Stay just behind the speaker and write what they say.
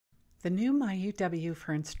The new MyUW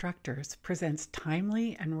for Instructors presents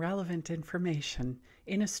timely and relevant information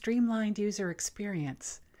in a streamlined user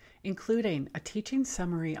experience, including a teaching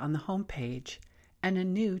summary on the home page and a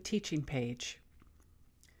new teaching page.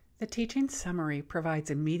 The teaching summary provides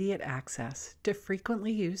immediate access to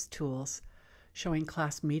frequently used tools, showing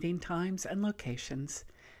class meeting times and locations,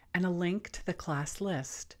 and a link to the class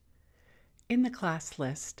list. In the class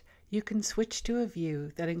list, you can switch to a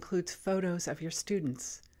view that includes photos of your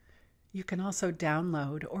students. You can also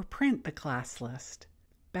download or print the class list.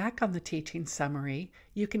 Back on the teaching summary,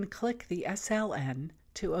 you can click the SLN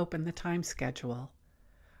to open the time schedule.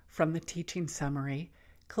 From the teaching summary,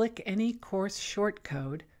 click any course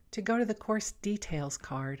shortcode to go to the course details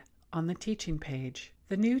card on the teaching page.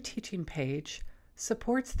 The new teaching page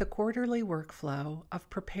supports the quarterly workflow of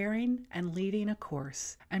preparing and leading a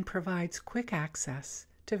course and provides quick access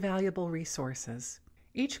to valuable resources.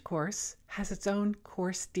 Each course has its own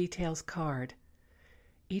course details card.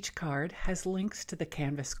 Each card has links to the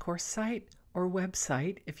Canvas course site or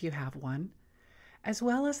website if you have one, as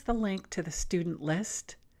well as the link to the student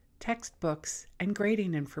list, textbooks, and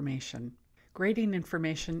grading information. Grading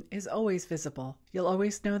information is always visible. You'll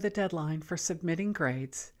always know the deadline for submitting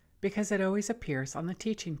grades because it always appears on the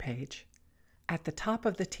teaching page. At the top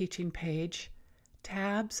of the teaching page,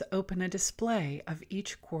 tabs open a display of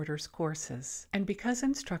each quarter's courses. And because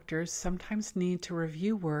instructors sometimes need to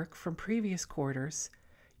review work from previous quarters,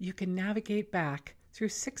 you can navigate back through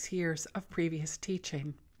 6 years of previous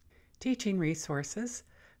teaching. Teaching resources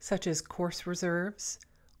such as course reserves,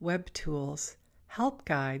 web tools, help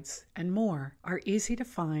guides, and more are easy to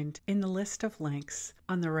find in the list of links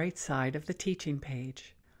on the right side of the teaching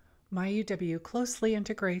page. MyUW closely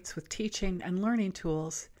integrates with teaching and learning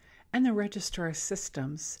tools and the registrar's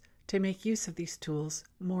systems to make use of these tools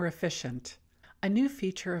more efficient. A new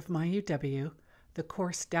feature of MyUW, the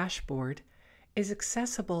course dashboard, is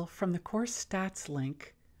accessible from the course stats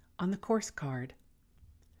link on the course card.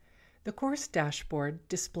 The course dashboard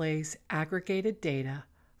displays aggregated data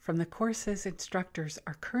from the courses instructors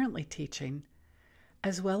are currently teaching,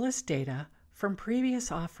 as well as data from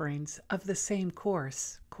previous offerings of the same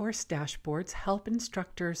course. Course dashboards help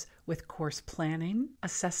instructors with course planning,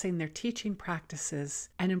 assessing their teaching practices,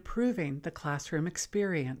 and improving the classroom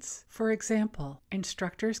experience. For example,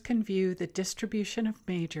 instructors can view the distribution of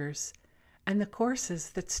majors and the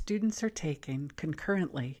courses that students are taking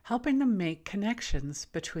concurrently, helping them make connections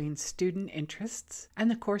between student interests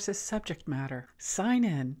and the course's subject matter. Sign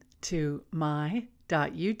in to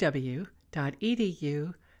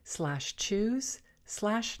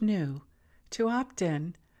my.uw.edu/choose/new to opt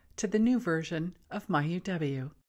in to the new version of MyUW.